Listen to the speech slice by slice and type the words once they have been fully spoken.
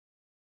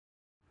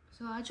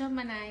तो आज हम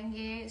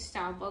बनाएंगे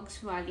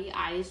स्टारबक्स वाली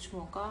iced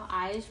mocha.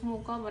 Iced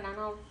mocha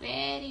banana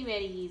very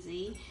very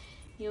easy.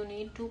 You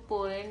need to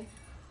pour in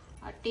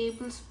a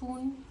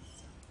tablespoon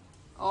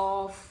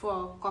of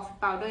coffee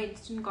powder.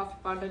 Instant coffee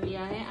powder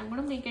लिया है। I am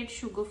gonna make it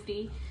sugar free.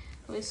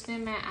 तो इसमें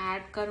मैं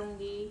ऐड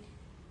करूँगी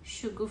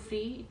sugar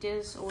free. It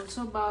is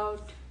also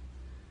about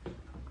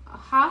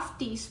half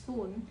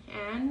teaspoon,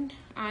 and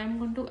I'm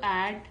going to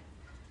add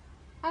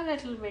a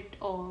little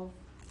bit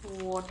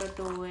of water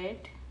to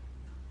it.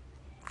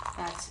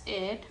 That's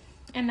it.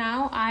 And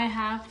now I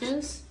have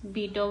this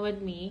beater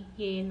with me.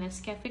 ये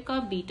Nescafe का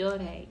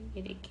beater है।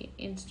 ये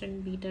देखिए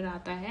instant beater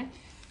आता है।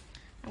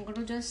 I'm going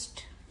to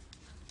just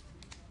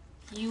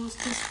use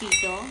this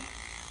beater,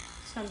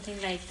 something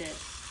like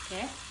this.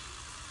 Okay.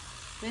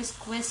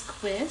 Whisk, whisk,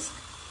 whisk.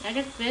 Let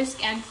it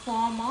whisk and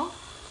form a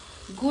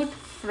good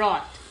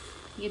froth.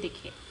 ये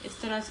देखिए इस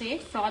तरह से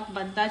फ्रॉथ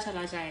बनता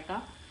चला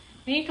जाएगा।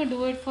 We need to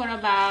do it for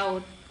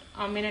about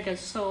a minute or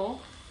so,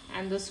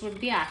 and this would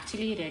be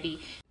actually ready.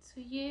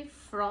 So ये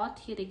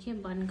froth ये देखिए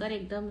बनकर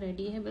एकदम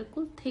रेडी है।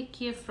 बिल्कुल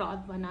थिक ये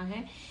फ्रॉथ बना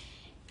है।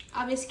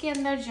 अब इसके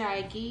अंदर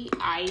जाएगी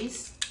ice,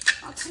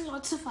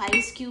 lots of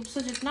ice cubes।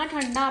 तो जितना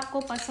ठंडा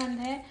आपको पसंद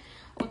है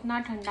उतना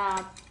ठंडा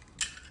आप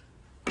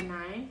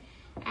बनाएं।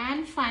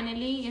 एंड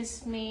फाइनली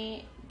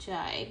इसमें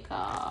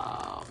जाएगा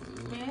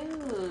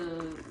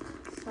milk,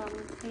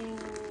 something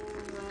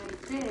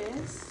like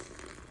this,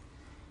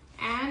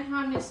 and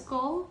हम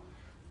इसको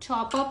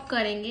चॉप अप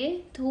करेंगे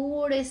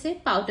थोड़े से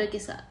पाउडर के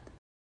साथ।